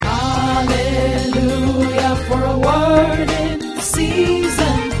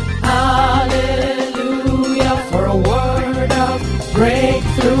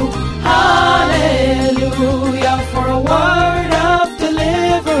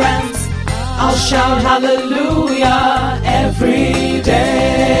I'll shout hallelujah every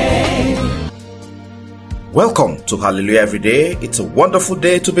day. Welcome to Hallelujah Every Day. It's a wonderful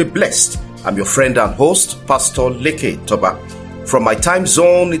day to be blessed. I'm your friend and host, Pastor Leke Toba. From my time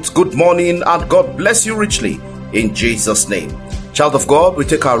zone, it's good morning and God bless you richly in Jesus' name. Child of God, we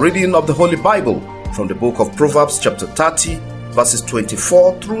take our reading of the Holy Bible from the book of Proverbs chapter 30, verses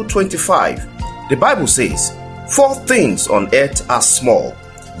 24 through 25. The Bible says, 4 things on earth are small,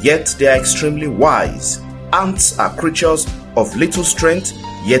 yet they are extremely wise. Ants are creatures of little strength,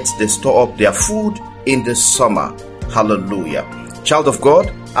 yet they store up their food in the summer. Hallelujah. Child of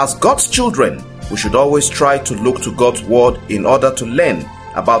God, as God's children, we should always try to look to God's word in order to learn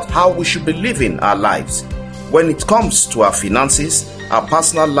about how we should be living our lives. When it comes to our finances, our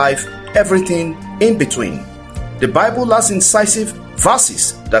personal life, everything in between. The Bible has incisive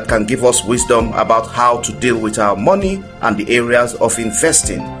verses that can give us wisdom about how to deal with our money and the areas of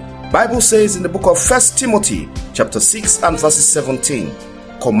investing. Bible says in the book of 1 Timothy chapter 6 and verses 17,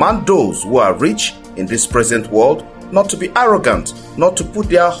 command those who are rich in this present world not to be arrogant, not to put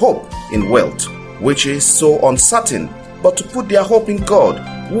their hope in wealth, which is so uncertain, but to put their hope in God,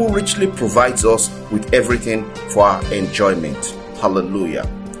 who richly provides us with everything for our enjoyment. Hallelujah.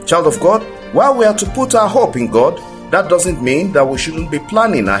 Child of God, while we are to put our hope in God, that doesn't mean that we shouldn't be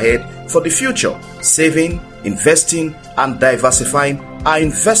planning ahead for the future, saving, investing, and diversifying our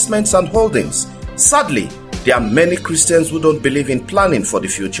investments and holdings. Sadly, there are many Christians who don't believe in planning for the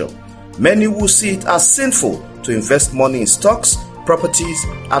future. Many will see it as sinful to invest money in stocks, properties,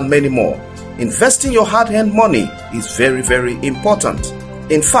 and many more. Investing your hard-earned money is very, very important.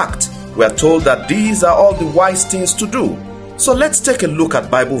 In fact, we are told that these are all the wise things to do. So let's take a look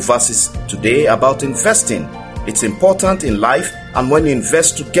at Bible verses today about investing. It's important in life and when you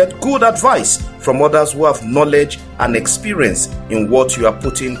invest to get good advice from others who have knowledge and experience in what you are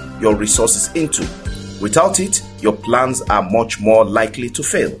putting your resources into. Without it, your plans are much more likely to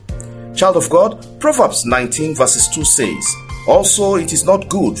fail. Child of God, Proverbs 19 verses 2 says, also it is not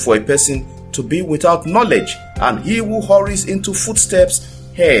good for a person to be without knowledge, and he who hurries into footsteps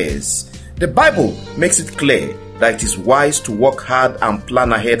errs. The Bible makes it clear that it is wise to work hard and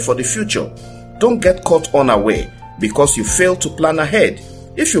plan ahead for the future. Don't get caught unaware because you fail to plan ahead.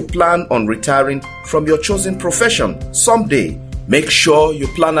 If you plan on retiring from your chosen profession someday, make sure you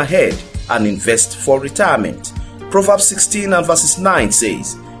plan ahead and invest for retirement. Proverbs 16 and verses 9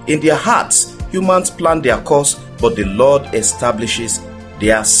 says, in their hearts humans plan their course, but the Lord establishes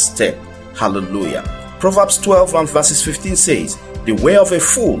their step. Hallelujah. Proverbs 12 and verses 15 says, the way of a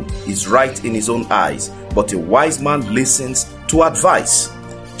fool is right in his own eyes, but a wise man listens to advice.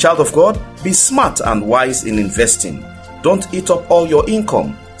 Child of God, be smart and wise in investing. Don't eat up all your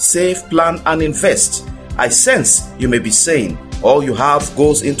income. Save, plan, and invest. I sense you may be saying, all you have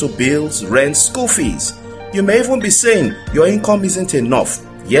goes into bills, rent, school fees. You may even be saying your income isn't enough.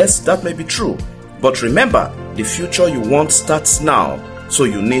 Yes, that may be true. But remember, the future you want starts now. So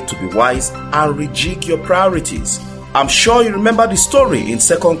you need to be wise and rejig your priorities. I'm sure you remember the story in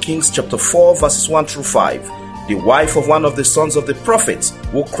 2 Kings chapter 4 verses 1 through 5. The wife of one of the sons of the prophets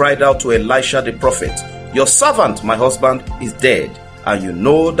who cried out to Elisha the prophet, your servant, my husband, is dead, and you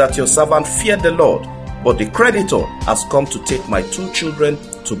know that your servant feared the Lord, but the creditor has come to take my 2 children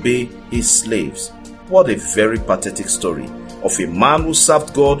to be his slaves. What a very pathetic story of a man who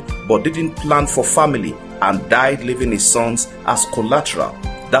served God but didn't plan for family and died leaving his sons as collateral.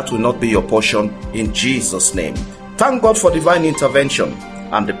 That will not be your portion in Jesus' name. Thank God for divine intervention,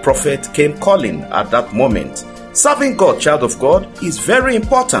 and the prophet came calling at that moment. Serving God, child of God, is very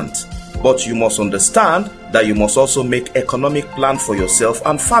important, but you must understand that you must also make economic plan for yourself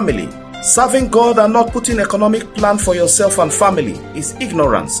and family. Serving God and not putting economic plan for yourself and family is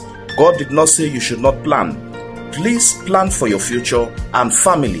ignorance. God did not say you should not plan. Please plan for your future and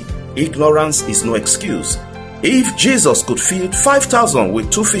family. Ignorance is no excuse. If Jesus could feed 5,000 with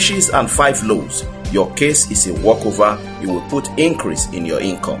 2 fishes and 5 loaves, your case is a walkover. You will put increase in your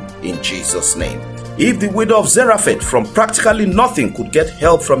income in Jesus' name. If the widow of Zarephath from practically nothing could get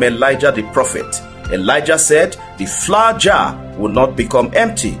help from Elijah the prophet, Elijah said, the flour jar will not become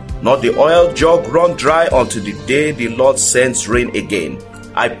empty, nor the oil jug run dry until the day the Lord sends rain again.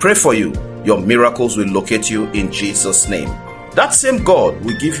 I pray for you, your miracles will locate you in Jesus' name. That same God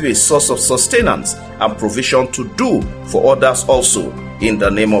will give you a source of sustenance and provision to do for others also in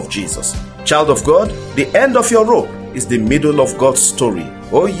the name of Jesus. Child of God, the end of your rope is the middle of God's story.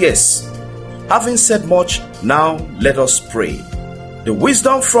 Oh yes. Having said much, now let us pray. The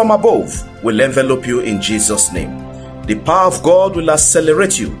wisdom from above will envelop you in Jesus' name. The power of God will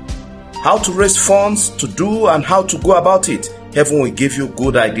accelerate you. How to raise funds, to do and how to go about it Heaven will give you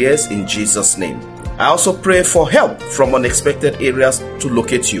good ideas in Jesus' name. I also pray for help from unexpected areas to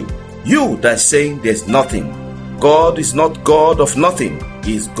locate you. You that is saying there's nothing. God is not God of nothing.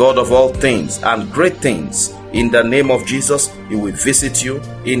 He is God of all things and great things. In the name of Jesus, He will visit you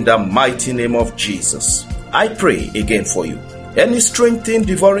in the mighty name of Jesus. I pray again for you. Any strange thing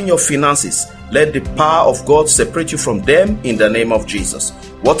devouring your finances, let the power of God separate you from them in the name of Jesus.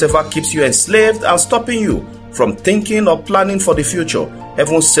 Whatever keeps you enslaved and stopping you from thinking or planning for the future,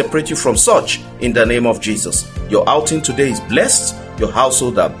 heaven will separate you from such in the name of Jesus. Your outing today is blessed. Your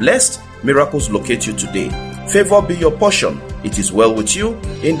household are blessed. Miracles locate you today. Favor be your portion. It is well with you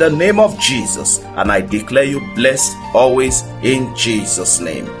in the name of Jesus. And I declare you blessed always in Jesus'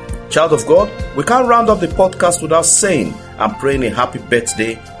 name. Child of God, we can't round up the podcast without saying and praying a happy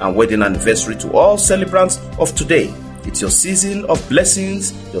birthday and wedding anniversary to all celebrants of today. It's your season of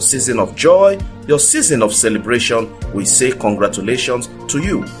blessings, your season of joy, your season of celebration. We say congratulations to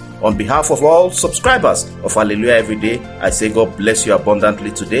you. On behalf of all subscribers of Hallelujah Everyday, I say God bless you abundantly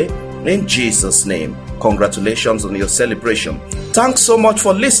today. In Jesus' name, congratulations on your celebration. Thanks so much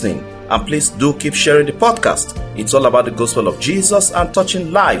for listening, and please do keep sharing the podcast. It's all about the gospel of Jesus and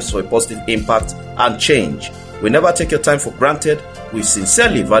touching lives for a positive impact and change. We never take your time for granted. We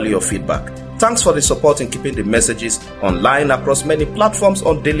sincerely value your feedback. Thanks for the support in keeping the messages online across many platforms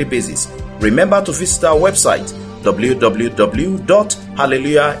on a daily basis. Remember to visit our website,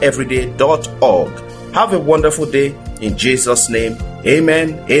 www.hallelujaheveryday.org. Have a wonderful day in Jesus' name.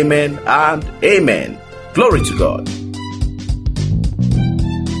 Amen, amen, and amen. Glory to God.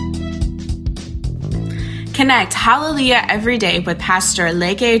 Connect Hallelujah every day with Pastor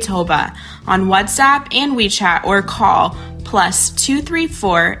Leke Toba on WhatsApp and WeChat, or call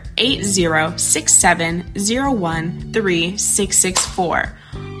 +234 8067 013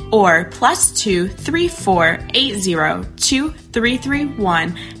 or +234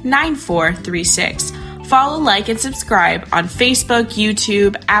 802331 9436. Follow, like, and subscribe on Facebook,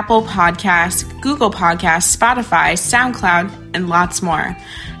 YouTube, Apple Podcasts, Google Podcasts, Spotify, SoundCloud, and lots more.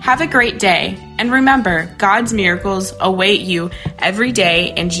 Have a great day, and remember, God's miracles await you every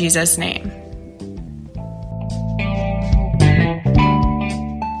day in Jesus' name.